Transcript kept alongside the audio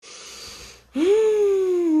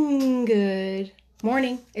Good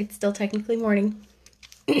morning. It's still technically morning.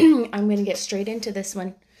 I'm going to get straight into this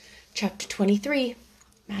one. Chapter 23,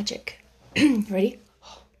 Magic. Ready?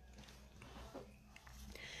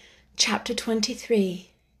 Chapter 23,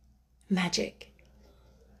 Magic.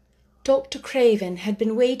 Dr. Craven had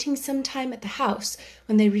been waiting some time at the house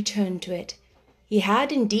when they returned to it. He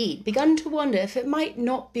had indeed begun to wonder if it might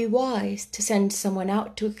not be wise to send someone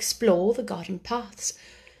out to explore the garden paths.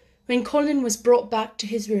 When Colin was brought back to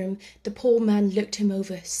his room, the poor man looked him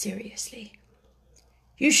over seriously.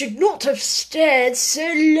 "You should not have stayed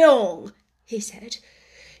so long," he said.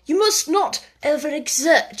 "You must not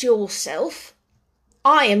overexert yourself."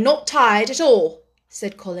 "I am not tired at all,"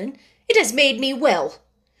 said Colin. "It has made me well.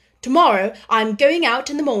 Tomorrow I am going out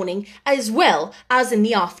in the morning as well as in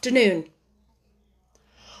the afternoon."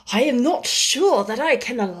 "I am not sure that I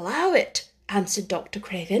can allow it," answered Dr.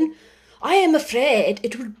 Craven. "I am afraid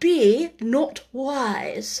it would be not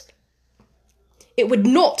wise." "It would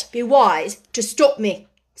not be wise to stop me,"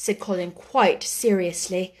 said Colin quite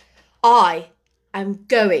seriously. "I am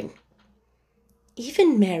going."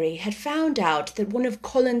 Even Mary had found out that one of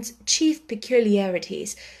Colin's chief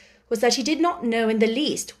peculiarities was that he did not know in the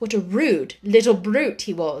least what a rude little brute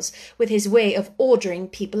he was with his way of ordering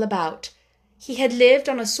people about. He had lived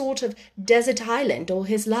on a sort of desert island all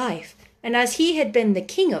his life, and as he had been the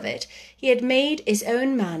king of it, he had made his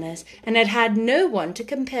own manners and had had no one to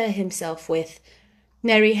compare himself with.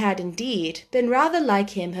 Mary had indeed been rather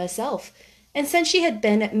like him herself, and since she had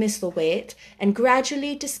been at Misselthwaite and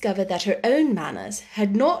gradually discovered that her own manners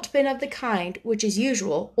had not been of the kind which is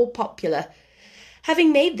usual or popular,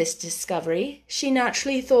 having made this discovery, she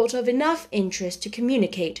naturally thought of enough interest to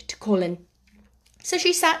communicate to Colin. So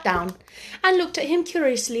she sat down and looked at him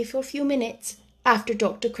curiously for a few minutes after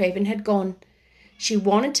Dr. Craven had gone. She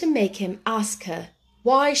wanted to make him ask her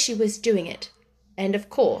why she was doing it, and of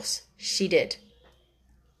course she did.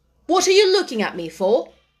 "What are you looking at me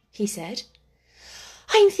for?" he said.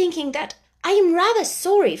 "I'm thinking that I am rather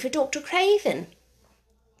sorry for Dr. Craven."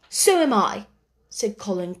 "So am I," said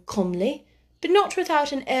Colin calmly, but not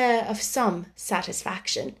without an air of some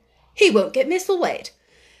satisfaction. "He won't get Misselthwaite,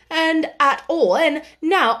 and at all, and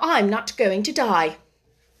now I'm not going to die."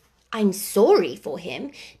 "I'm sorry for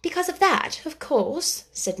him because of that, of course,"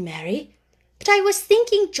 said Mary. "But I was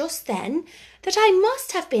thinking just then that it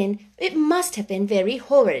must have been very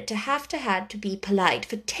horrid to have to be polite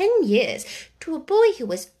for 10 years to a boy who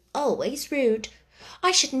was always rude.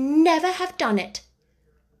 I should never have done it."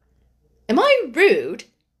 "Am I rude?"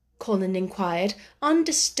 Colin inquired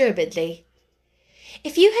undisturbedly.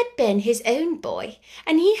 "If you had been his own boy,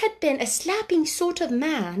 and he had been a slapping sort of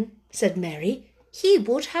man," said Mary, "he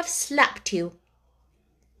would have slapped you."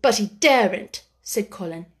 "But he daren't," said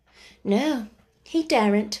Colin. "No, he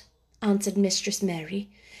daren't," answered Mistress Mary,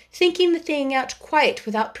 thinking the thing out quite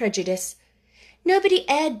without prejudice. "Nobody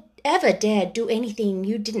ever dared do anything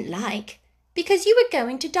you didn't like, because you were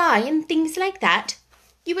going to die and things like that.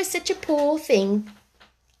 You were such a poor thing."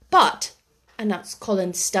 "But," announced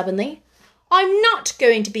Colin stubbornly, "I'm not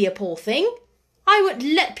going to be a poor thing. I won't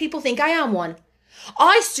let people think I am one.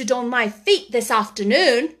 I stood on my feet this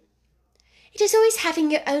afternoon." "It is always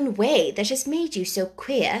having your own way that has made you so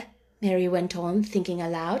queer," Mary went on, thinking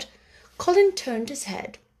aloud. Colin turned his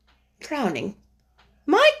head, frowning.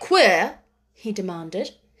 "Am I queer?" he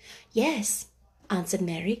demanded. "Yes," answered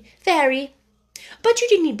Mary, "very. But you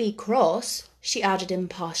needn't be cross," she added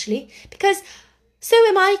impartially, "because so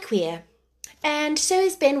am I queer, and so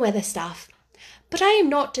is Ben Weatherstaff. But I am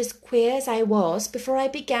not as queer as I was before I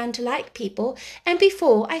began to like people and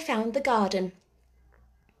before I found the garden."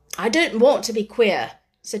 "I don't want to be queer,"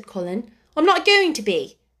 said Colin. "I'm not going to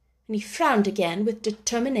be." And he frowned again with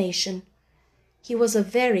determination. He was a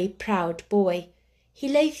very proud boy. He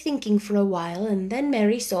lay thinking for a while, and then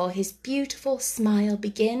Mary saw his beautiful smile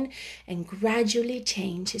begin and gradually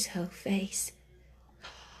change his whole face.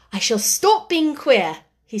 "I shall stop being queer,"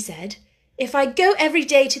 he said. "If I go every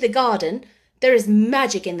day to the garden, there is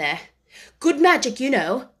magic in there. Good magic, you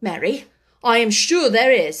know, Mary. I am sure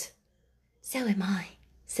there is." "So am I,"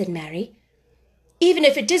 said Mary. "Even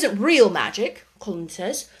if it isn't real magic," Colin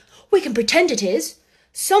says, "we can pretend it is.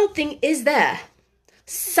 Something is there.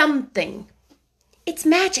 Something." "It's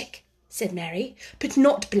magic," said Mary, "but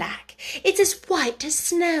not black. It's as white as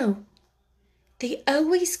snow." They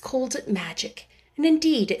always called it magic, and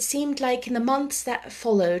indeed it seemed like in the months that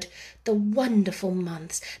followed, the wonderful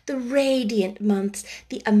months, the radiant months,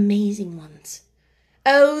 the amazing ones.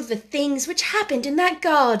 Oh, the things which happened in that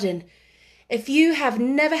garden! If you have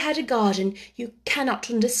never had a garden, you cannot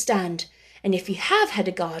understand, and if you have had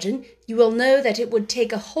a garden, you will know that it would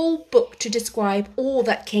take a whole book to describe all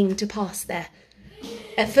that came to pass there.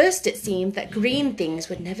 At first it seemed that green things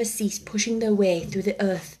would never cease pushing their way through the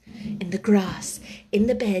earth, in the grass, in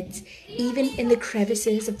the beds, even in the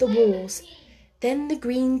crevices of the walls. Then the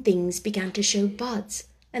green things began to show buds,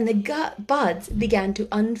 and the buds began to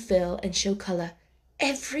unfurl and show colour.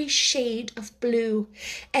 Every shade of blue,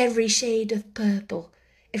 every shade of purple,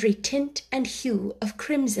 every tint and hue of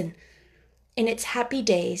crimson. In its happy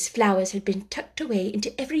days, flowers had been tucked away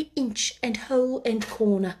into every inch and hole and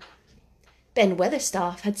corner. Ben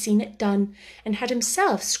Weatherstaff had seen it done, and had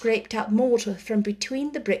himself scraped out mortar from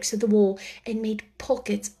between the bricks of the wall and made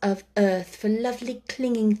pockets of earth for lovely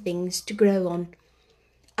clinging things to grow on.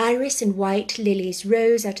 Iris and white lilies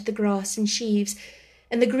rose out of the grass in sheaves,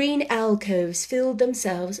 and the green alcoves filled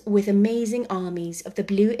themselves with amazing armies of the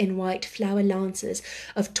blue and white flower lances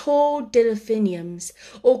of tall delphiniums,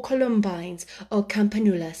 or columbines, or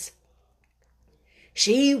campanulas.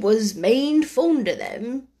 "She was main fond of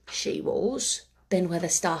them, she was," Ben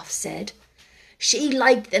Weatherstaff said. "She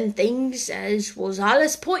liked them things as was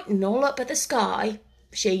allus pointing all up at the sky,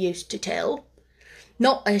 she used to tell.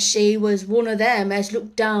 Not as she was one of them as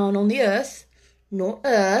looked down on the earth. Not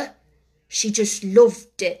her. She just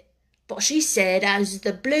loved it. But she said as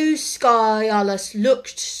the blue sky allus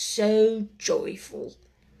looked so joyful."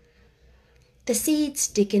 The seeds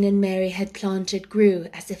Dickon and Mary had planted grew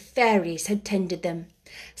as if fairies had tended them.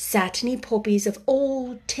 Satiny poppies of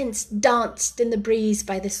all tints danced in the breeze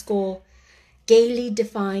by the score, gaily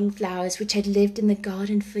defying flowers which had lived in the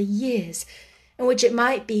garden for years, and which, it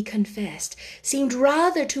might be confessed, seemed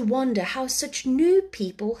rather to wonder how such new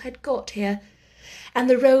people had got here. And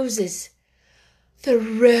the roses,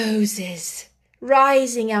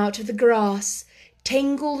 rising out of the grass,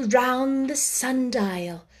 tangled round the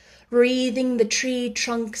sundial, wreathing the tree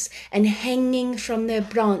trunks and hanging from their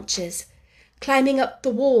branches, climbing up the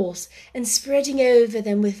walls and spreading over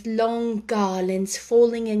them with long garlands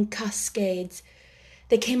falling in cascades.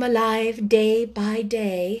 They came alive day by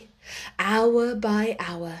day, hour by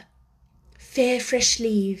hour. Fair fresh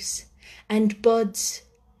leaves and buds,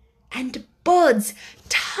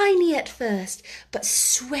 tiny at first, but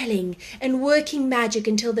swelling and working magic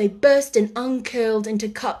until they burst and uncurled into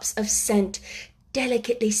cups of scent,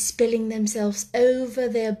 delicately spilling themselves over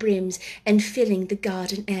their brims and filling the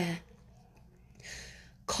garden air.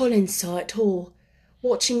 Colin saw it all,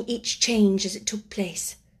 watching each change as it took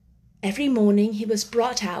place. Every morning he was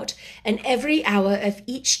brought out, and every hour of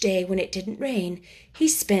each day when it didn't rain, he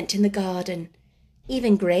spent in the garden.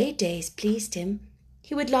 Even grey days pleased him.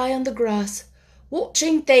 He would lie on the grass,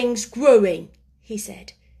 "watching things growing," he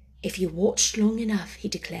said. If you watched long enough, he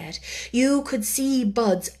declared, you could see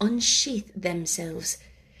buds unsheath themselves.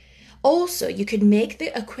 Also, you could make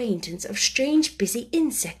the acquaintance of strange busy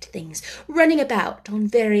insect things running about on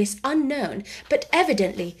various unknown but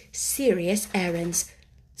evidently serious errands,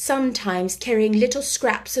 sometimes carrying little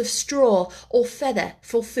scraps of straw or feather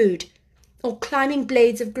for food, or climbing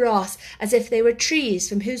blades of grass as if they were trees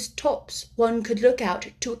from whose tops one could look out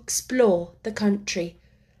to explore the country.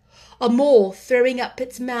 A mole throwing up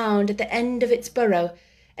its mound at the end of its burrow,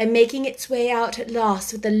 and making its way out at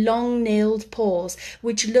last with the long-nailed paws,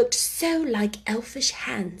 which looked so like elfish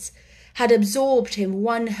hands, had absorbed him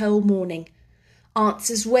one whole morning.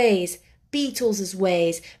 Ants' ways, beetles'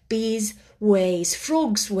 ways, bees' ways,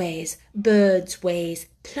 frogs' ways, birds' ways,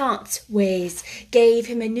 plants' ways, gave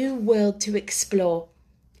him a new world to explore.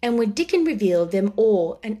 And when Dickon revealed them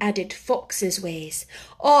all and added foxes' ways,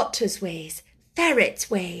 otters' ways, ferrets'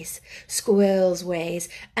 ways, squirrels' ways,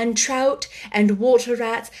 and trout and water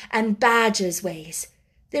rats and badgers' ways,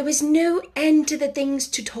 there was no end to the things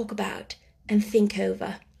to talk about and think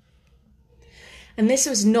over. And this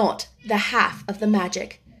was not the half of the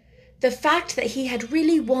magic. The fact that he had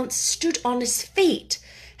really once stood on his feet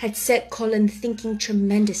had set Colin thinking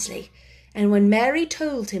tremendously, and when Mary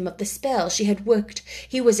told him of the spell she had worked,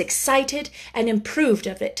 he was excited and approved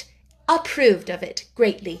of it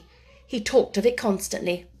greatly. He talked of it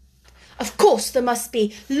constantly. "Of course there must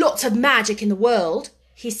be lots of magic in the world,"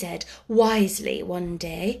 he said wisely one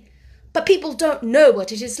day, "but people don't know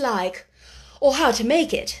what it is like, or how to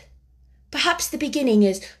make it. Perhaps the beginning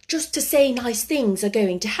is just to say nice things are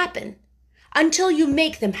going to happen, until you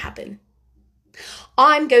make them happen.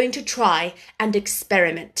 I'm going to try and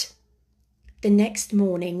experiment." The next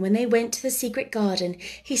morning, when they went to the secret garden,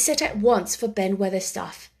 he set at once for Ben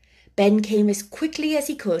Weatherstaff. Ben came as quickly as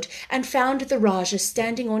he could and found the Rajah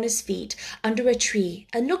standing on his feet under a tree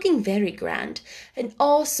and looking very grand, and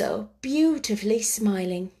also beautifully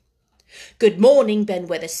smiling. "Good morning, Ben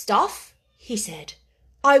Weatherstaff," he said.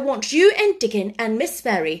 I want you and Dickon and Miss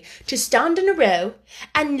Mary to stand in a row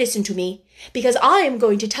and listen to me, because I am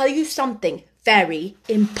going to tell you something very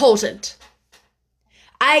important."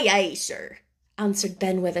 "Aye, aye, sir," answered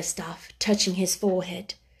Ben Weatherstaff, touching his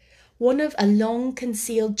forehead. One of a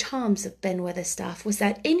long-concealed charms of Ben Weatherstaff was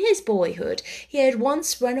that in his boyhood he had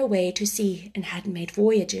once run away to sea and had made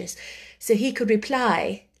voyages, so he could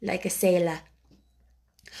reply like a sailor.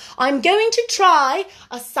 "I'm going to try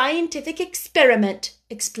a scientific experiment,"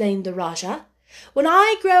 explained the Rajah. "When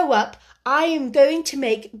I grow up, I am going to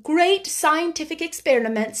make great scientific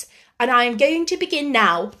experiments, and I am going to begin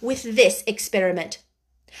now with this experiment."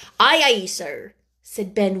 "Aye, aye, sir,"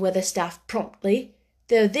 said Ben Weatherstaff promptly,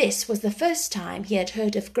 though this was the first time he had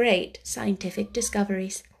heard of great scientific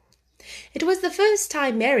discoveries. It was the first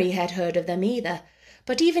time Mary had heard of them either,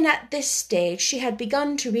 but even at this stage she had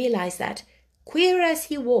begun to realize that, queer as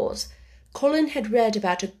he was, Colin had read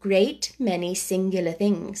about a great many singular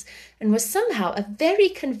things, and was somehow a very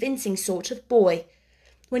convincing sort of boy.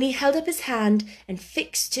 When he held up his hand and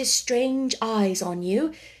fixed his strange eyes on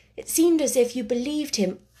you, it seemed as if you believed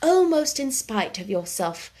him almost in spite of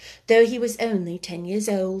yourself, though he was only 10 years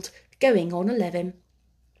old, going on 11.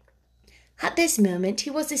 At this moment he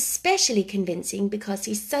was especially convincing because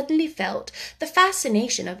he suddenly felt the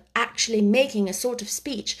fascination of actually making a sort of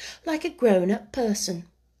speech like a grown-up person.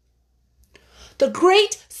 "The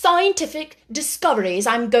great scientific discoveries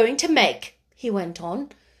I'm going to make," he went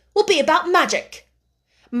on, "will be about magic.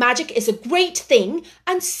 Magic is a great thing,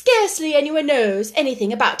 and scarcely anyone knows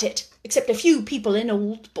anything about it, except a few people in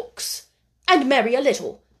old books, and Mary a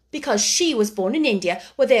little, because she was born in India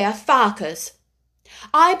where they are Farkers.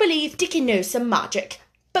 I believe Dickon knows some magic,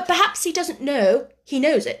 but perhaps he doesn't know he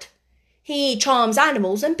knows it. He charms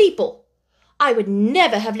animals and people. I would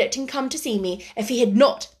never have let him come to see me if he had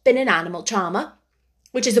not been an animal charmer,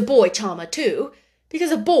 which is a boy charmer too,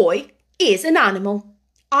 because a boy is an animal.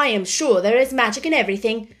 I am sure there is magic in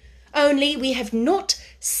everything, only we have not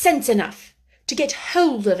sense enough to get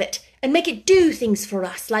hold of it and make it do things for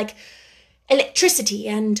us, like electricity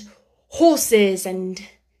and horses and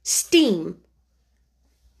steam."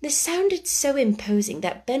 This sounded so imposing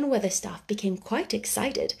that Ben Weatherstaff became quite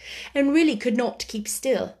excited and really could not keep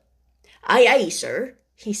still. "Aye, aye, sir,"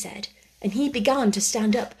 he said, and he began to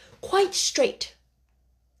stand up quite straight.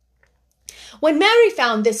 "When Mary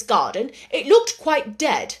found this garden, it looked quite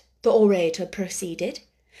dead," the orator proceeded.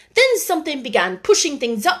 "Then something began pushing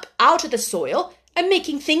things up out of the soil and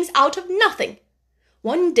making things out of nothing.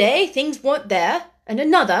 One day things weren't there, and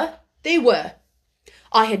another they were.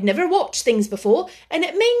 I had never watched things before, and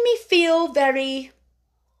it made me feel very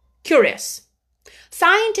curious.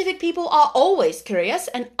 Scientific people are always curious,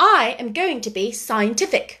 and I am going to be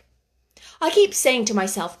scientific. I keep saying to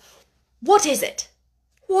myself, what is it?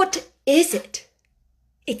 What is it?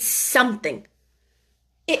 It's something.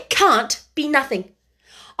 It can't be nothing.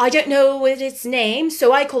 I don't know what its name,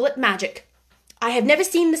 so I call it magic. I have never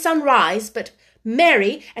seen the sun rise, but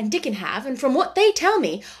Mary and Dickon have, and from what they tell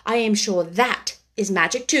me, I am sure that is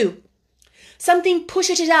magic too. Something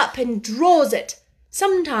pushes it up and draws it.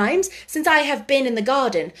 Sometimes, since I have been in the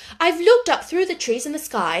garden, I've looked up through the trees and the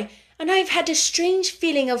sky, and I've had a strange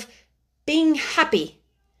feeling of being happy,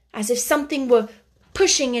 as if something were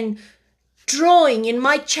pushing and drawing in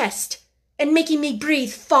my chest and making me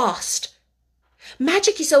breathe fast.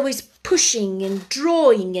 Magic is always pushing and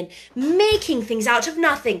drawing and making things out of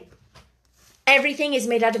nothing. Everything is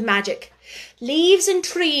made out of magic. Leaves and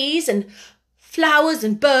trees and flowers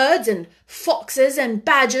and birds and foxes and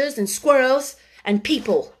badgers and squirrels and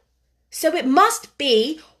people. So it must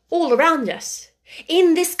be all around us,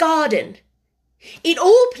 in this garden, in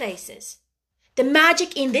all places. The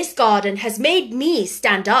magic in this garden has made me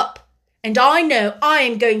stand up, and I know I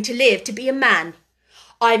am going to live to be a man.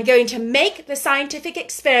 I am going to make the scientific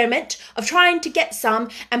experiment of trying to get some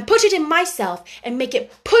and put it in myself and make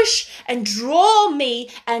it push and draw me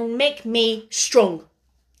and make me strong.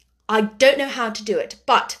 I don't know how to do it,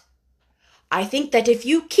 but I think that if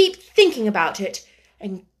you keep thinking about it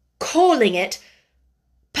and calling it,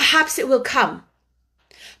 perhaps it will come.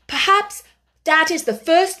 Perhaps that is the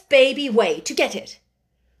first baby way to get it.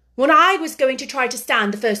 When I was going to try to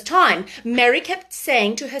stand the first time, Mary kept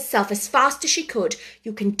saying to herself as fast as she could,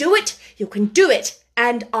 "You can do it, you can do it,"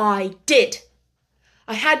 and I did.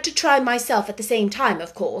 I had to try myself at the same time,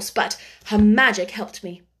 of course, but her magic helped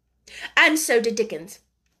me. And so did Dickens.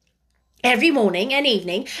 Every morning and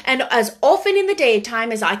evening, and as often in the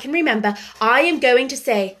daytime as I can remember, I am going to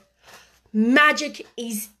say, "Magic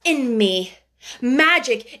is in me.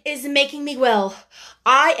 Magic is making me well.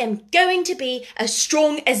 I am going to be as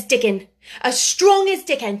strong as Dickon, as strong as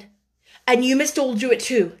Dickon. and you must all do it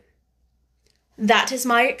too. That is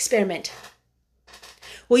my experiment.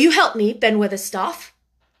 Will you help me, Ben Weatherstaff?"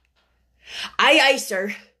 "Aye, aye,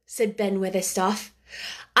 sir," said Ben Weatherstaff.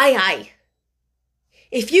 "Aye, aye.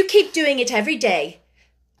 If you keep doing it every day—"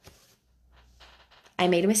 I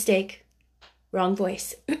made a mistake. Wrong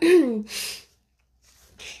voice.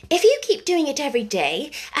 "If you keep doing it every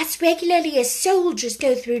day, as regularly as soldiers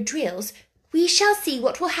go through drills, we shall see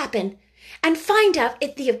what will happen, and find out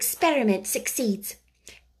if the experiment succeeds.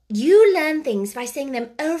 You learn things by saying them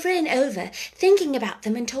over and over, thinking about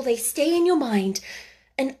them until they stay in your mind,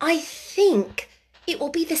 and I think it will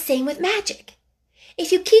be the same with magic.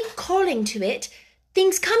 If you keep calling to it,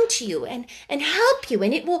 things come to you and help you,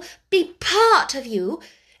 and it will be part of you,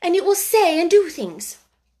 and it will say and do things.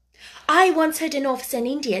 I once heard an officer in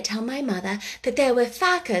India tell my mother that there were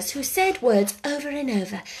Thakkars who said words over and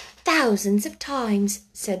over, thousands of times,"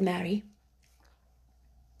 said Mary.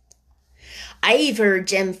 "I've heard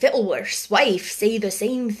Jim Fittleworth's wife say the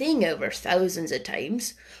same thing over thousands of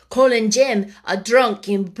times, calling Jim a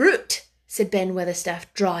drunken brute," said Ben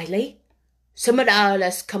Weatherstaff dryly. "Some of all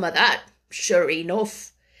has come of that, sure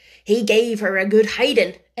enough. He gave her a good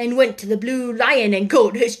hiding and went to the Blue Lion and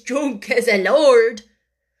got as drunk as a lord."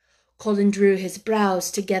 Colin drew his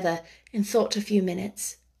brows together and thought a few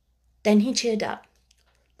minutes. Then he cheered up.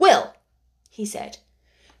 "Well," he said,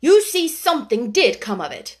 "you see something did come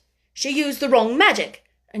of it. She used the wrong magic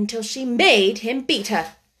until she made him beat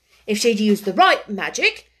her. If she'd used the right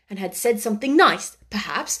magic and had said something nice,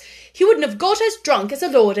 perhaps he wouldn't have got as drunk as a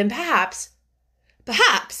lord, and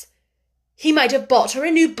perhaps he might have bought her a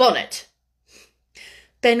new bonnet."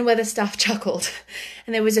 Ben Weatherstaff chuckled,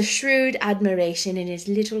 and there was a shrewd admiration in his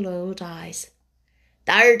little old eyes.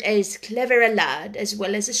 "Thou'rt as clever a lad as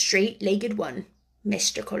well as a straight-legged one,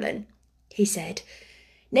 Mr. Cullen," he said.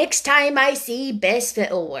 "Next time I see Bess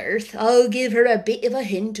Fittleworth, I'll give her a bit of a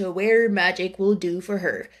hint of where magic will do for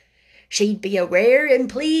her. She'd be rare and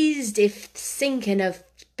pleased if thinking of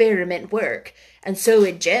experiment work, and so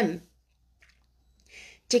would Jim."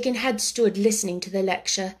 Dickon had stood listening to the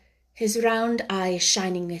lecture, his round eyes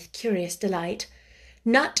shining with curious delight.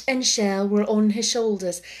 Nut and Shell were on his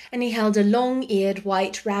shoulders, and he held a long-eared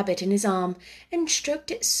white rabbit in his arm and stroked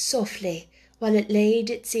it softly while it laid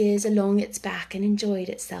its ears along its back and enjoyed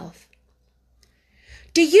itself.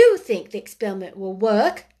 "Do you think the experiment will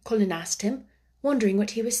work?" Colin asked him, wondering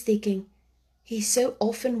what he was thinking. He so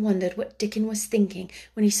often wondered what Dickon was thinking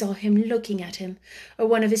when he saw him looking at him, or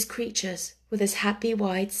one of his creatures, with his happy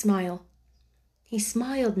wide smile. He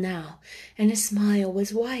smiled now, and his smile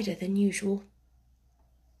was wider than usual.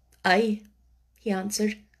 "Aye," he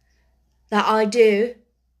answered, "that I do.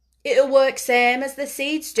 It'll work same as the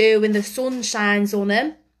seeds do when the sun shines on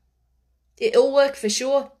 'em. It'll work for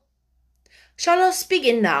sure. Shall us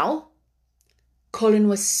begin now?" Colin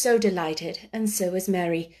was so delighted, and so was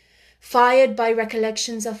Mary. Fired by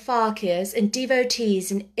recollections of fakirs and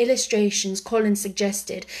devotees and illustrations, Colin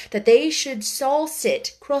suggested that they should all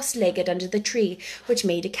sit cross-legged under the tree, which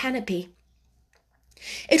made a canopy.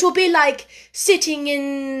 "It will be like sitting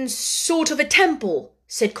in sort of a temple,"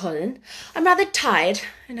 said Colin. "I'm rather tired,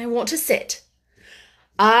 and I want to sit."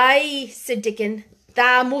 "Aye," said Dickon,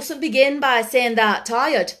 "thou mustn't begin by saying thou'rt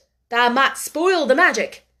tired. Thou might spoil the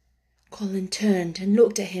magic." Colin turned and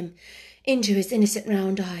looked at him into his innocent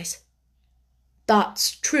round eyes.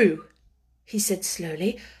 "That's true," he said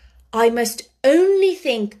slowly. "I must only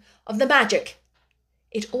think of the magic."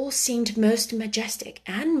 It all seemed most majestic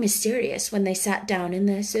and mysterious when they sat down in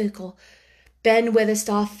their circle. Ben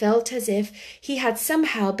Weatherstaff felt as if he had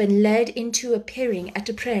somehow been led into appearing at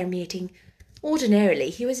a prayer meeting. Ordinarily,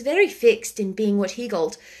 he was very fixed in being what he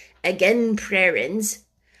called "again prayerins,"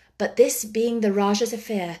 but this being the Rajah's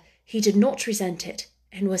affair, he did not resent it,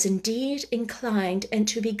 and was indeed inclined and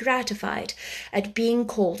to be gratified at being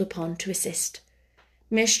called upon to assist.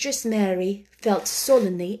 Mistress Mary felt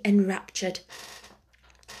solemnly enraptured.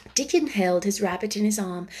 Dickon held his rabbit in his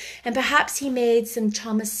arm, and perhaps he made some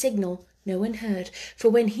charmless signal no one heard, for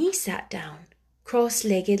when he sat down,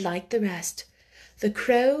 cross-legged like the rest, the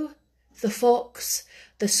crow, the fox,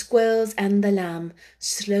 the squirrels, and the lamb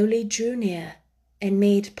slowly drew near and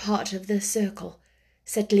made part of the circle,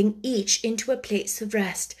 settling each into a place of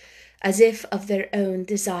rest, as if of their own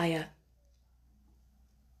desire.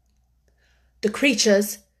 "The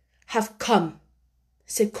creatures have come,"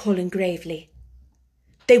 said Colin gravely.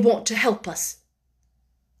 "They want to help us."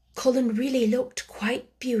 Colin really looked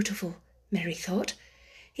quite beautiful, Mary thought.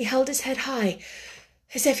 He held his head high,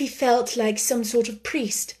 as if he felt like some sort of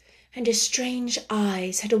priest, and his strange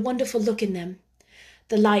eyes had a wonderful look in them.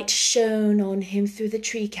 The light shone on him through the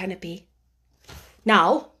tree canopy.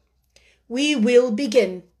 "Now, "We will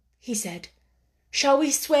begin," he said. "Shall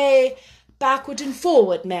we sway backward and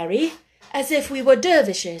forward, Mary, as if we were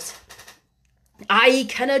dervishes?" "I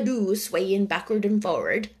canna do swaying backward and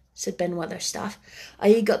forward," said Ben Weatherstaff.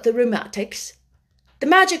 "I got the rheumatics." "The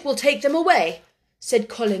magic will take them away," said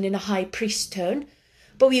Colin in a high priest tone.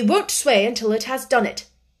 "But we won't sway until it has done it.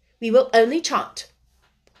 We will only chant."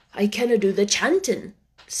 "I canna do the chanting,"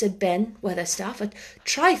 said Ben Weatherstaff, a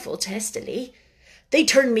trifle testily. "They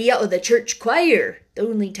turned me out of the church choir, the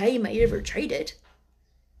only time I ever tried it."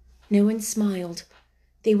 No one smiled.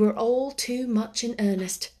 They were all too much in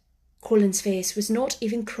earnest. Colin's face was not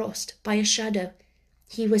even crossed by a shadow.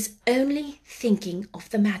 He was only thinking of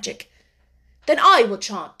the magic. "Then I will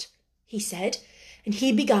chant," he said, and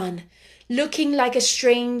he began, looking like a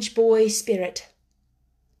strange boy spirit.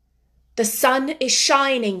 "The sun is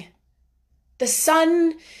shining. The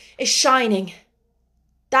sun is shining.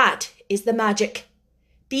 That is the magic.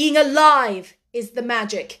 Being alive is the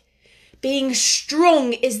magic. Being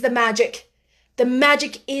strong is the magic. The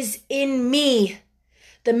magic is in me.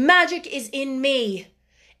 The magic is in me.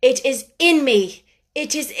 It is in me.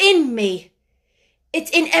 It is in me. It's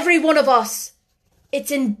in every one of us.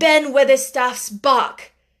 It's in Ben Weatherstaff's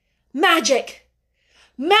bark. Magic!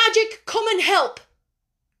 Magic, come and help!"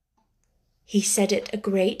 He said it a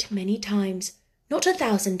great many times, not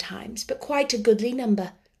 1,000 times, but quite a goodly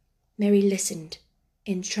number. Mary listened,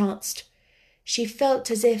 entranced. She felt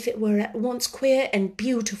as if it were at once queer and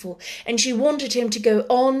beautiful, and she wanted him to go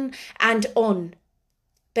on and on.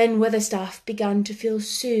 Ben Weatherstaff began to feel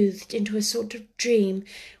soothed into a sort of dream,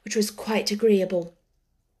 which was quite agreeable.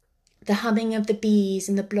 The humming of the bees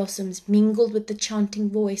and the blossoms mingled with the chanting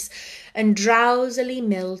voice, and drowsily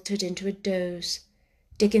melted into a doze.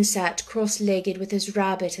 Dickon sat cross-legged with his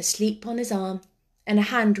rabbit asleep on his arm, and a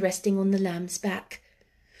hand resting on the lamb's back.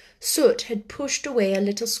 Soot had pushed away a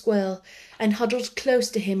little squirrel, and huddled close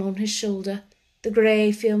to him on his shoulder. The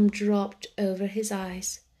grey film dropped over his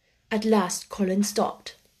eyes. At last Colin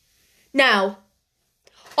stopped. "Now,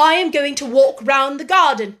 I am going to walk round the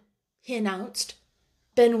garden," he announced.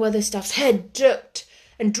 Ben Weatherstaff's head jerked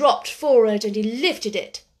and dropped forward, and he lifted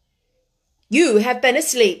it. "You have been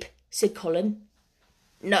asleep," said Colin.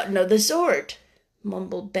 "Nothing of the sort,"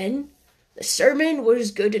 mumbled Ben. "The sermon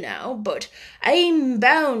was good enow, but I'm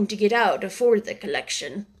bound to get out afore the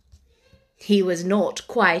collection." He was not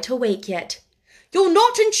quite awake yet. "You're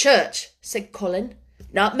not in church," said Colin.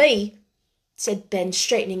 "Not me," said Ben,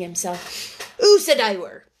 straightening himself. "Who said I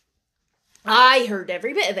were? I heard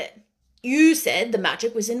every bit of it. You said the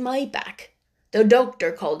magic was in my back. The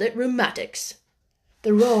doctor called it rheumatics."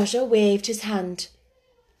 The Rajah waved his hand.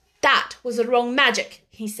 "That was the wrong magic,"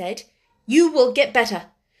 he said. "You will get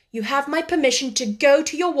better. You have my permission to go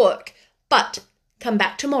to your work, but come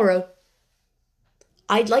back tomorrow."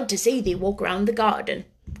 "I'd like to see thee walk round the garden,"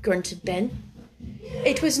 grunted Ben.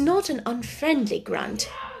 It was not an unfriendly grunt,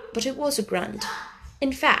 but it was a grunt.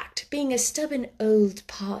 In fact, being a stubborn old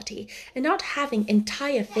party and not having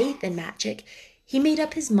entire faith in magic, he made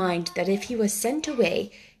up his mind that if he was sent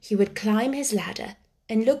away, he would climb his ladder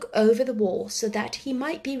and look over the wall so that he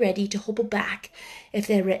might be ready to hobble back if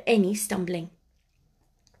there were any stumbling.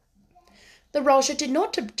 The Rajah did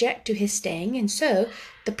not object to his staying, and so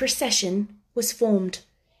the procession was formed.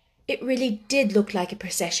 It really did look like a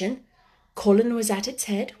procession. Colin was at its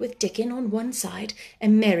head, with Dickon on one side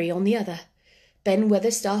and Mary on the other. Ben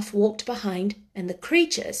Weatherstaff walked behind, and the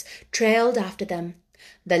creatures trailed after them,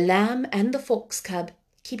 the lamb and the fox cub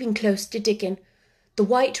keeping close to Dickon, the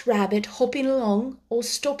white rabbit hopping along or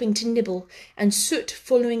stopping to nibble, and Soot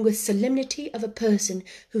following with solemnity of a person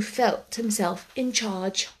who felt himself in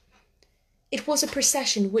charge. It was a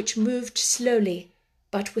procession which moved slowly,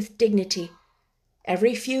 but with dignity.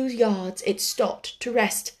 Every few yards it stopped to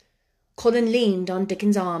rest. Colin leaned on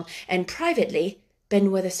Dickon's arm, and privately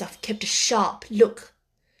Ben Weatherstaff kept a sharp look.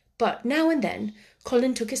 But now and then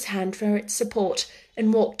Colin took his hand for its support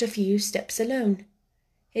and walked a few steps alone.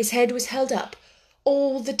 His head was held up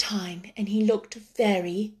all the time, and he looked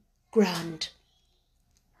very grand.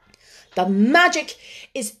 "The magic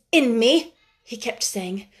is in me," he kept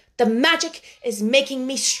saying. "The magic is making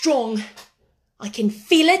me strong. I can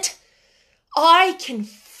feel it. I can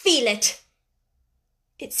feel it."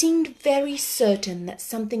 It seemed very certain that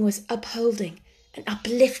something was upholding and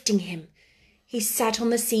uplifting him. He sat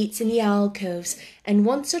on the seats in the alcoves, and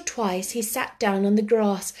once or twice he sat down on the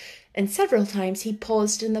grass, and several times he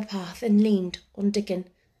paused in the path and leaned on Dickon.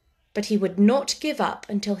 But he would not give up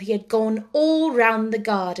until he had gone all round the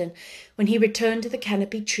garden. When he returned to the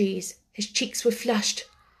canopied trees, his cheeks were flushed,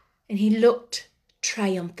 and he looked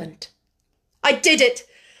triumphant. "I did it!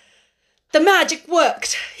 The magic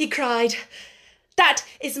worked, he cried. That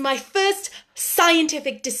is my first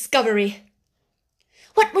scientific discovery.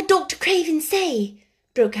 What would Dr. Craven say?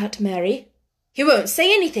 Broke out Mary. He won't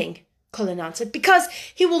say anything, Colin answered, because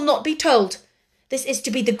he will not be told. This is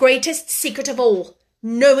to be the greatest secret of all.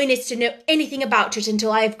 No one is to know anything about it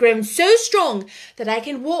until I have grown so strong that I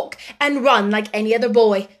can walk and run like any other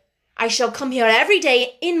boy. I shall come here every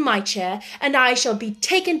day in my chair, and I shall be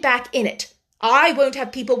taken back in it. I won't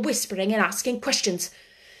have people whispering and asking questions.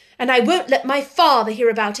 And I won't let my father hear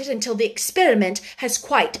about it until the experiment has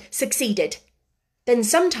quite succeeded. Then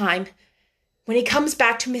sometime, when he comes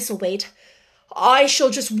back to Misselthwaite, I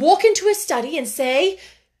shall just walk into his study and say,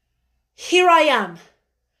 here I am.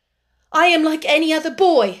 I am like any other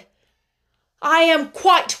boy. I am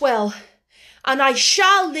quite well, and I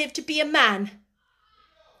shall live to be a man.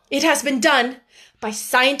 It has been done by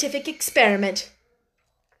scientific experiment.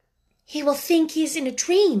 He will think he is in a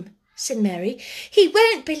dream, said Mary. He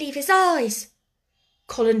won't believe his eyes.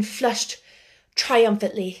 Colin flushed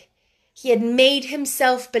triumphantly. He had made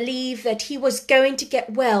himself believe that he was going to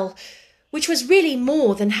get well, which was really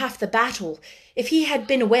more than half the battle, if he had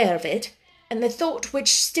been aware of it, and the thought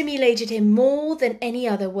which stimulated him more than any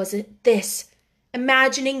other was this,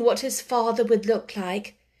 imagining what his father would look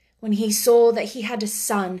like when he saw that he had a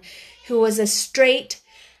son who was as straight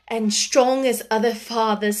and strong as other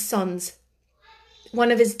fathers' sons.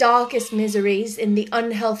 One of his darkest miseries in the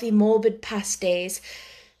unhealthy, morbid past days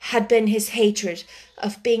had been his hatred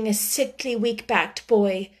of being a sickly, weak-backed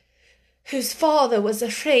boy whose father was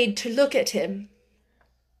afraid to look at him.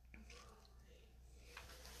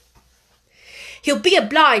 He'll be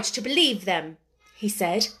obliged to believe them, he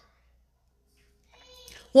said.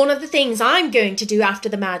 One of the things I'm going to do after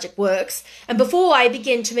the magic works, and before I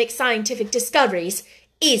begin to make scientific discoveries,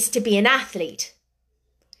 is to be an athlete.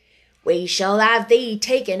 We shall have thee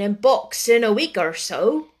taken in box in a week or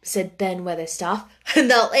so, said Ben Weatherstaff, and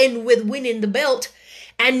they'll end with winning the belt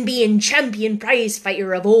and being champion prize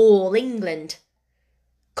fighter of all England.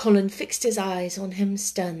 Colin fixed his eyes on him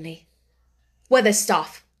sternly.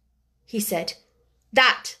 Weatherstaff, he said,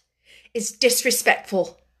 that is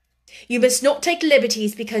disrespectful. You must not take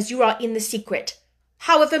liberties because you are in the secret.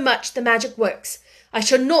 However much the magic works, I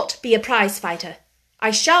shall not be a prize fighter.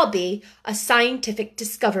 I shall be a scientific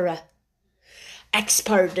discoverer.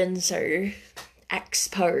 Ex-pardon, sir,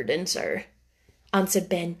 answered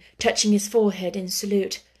Ben, touching his forehead in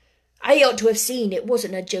salute. I ought to have seen it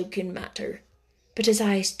wasn't a joking matter. But his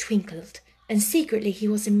eyes twinkled, and secretly he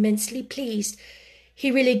was immensely pleased. He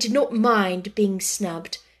really did not mind being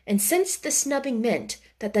snubbed, and sensed the snubbing meant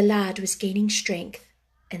that the lad was gaining strength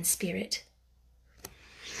and spirit.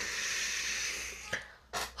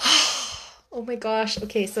 Oh my gosh.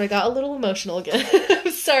 Okay, so I got a little emotional again.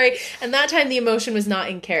 I'm sorry. And that time the emotion was not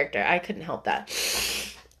in character. I couldn't help that.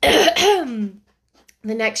 The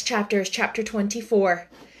next chapter is chapter 24.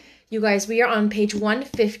 You guys, we are on page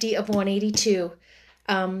 150 of 182.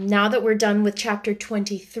 Now that we're done with chapter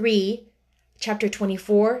 23, chapter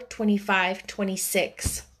 24, 25,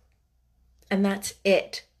 26. And that's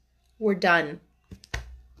it. We're done.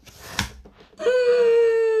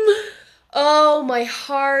 Oh, my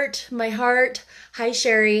heart. Hi,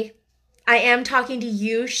 Sherry. I am talking to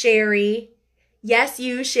you, Sherry. Yes,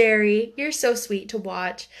 you, Sherry. You're so sweet to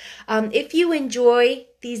watch. If you enjoy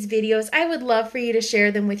these videos, I would love for you to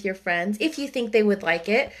share them with your friends if you think they would like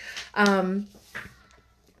it. The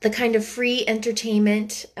kind of free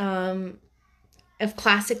entertainment of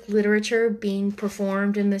classic literature being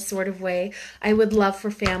performed in this sort of way, I would love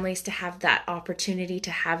for families to have that opportunity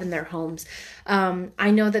to have in their homes.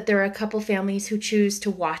 I know that there are a couple families who choose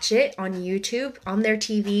to watch it on YouTube, on their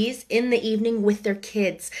TVs, in the evening with their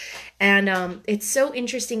kids. And it's so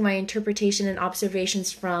interesting, my interpretation and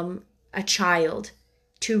observations from a child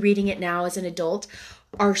to reading it now as an adult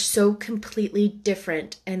are so completely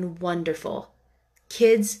different and wonderful.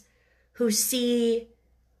 Kids who see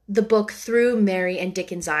the book through Mary and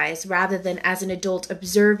Dickens' eyes rather than as an adult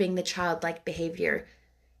observing the childlike behavior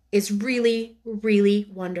is really, really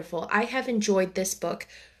wonderful. I have enjoyed this book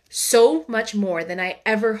so much more than I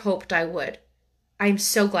ever hoped I would. I'm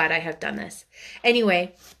so glad I have done this.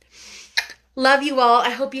 Anyway, love you all. I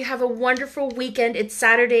hope you have a wonderful weekend. It's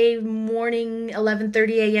Saturday morning, 11:30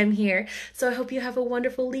 a.m. here. So I hope you have a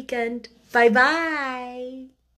wonderful weekend. Bye-bye.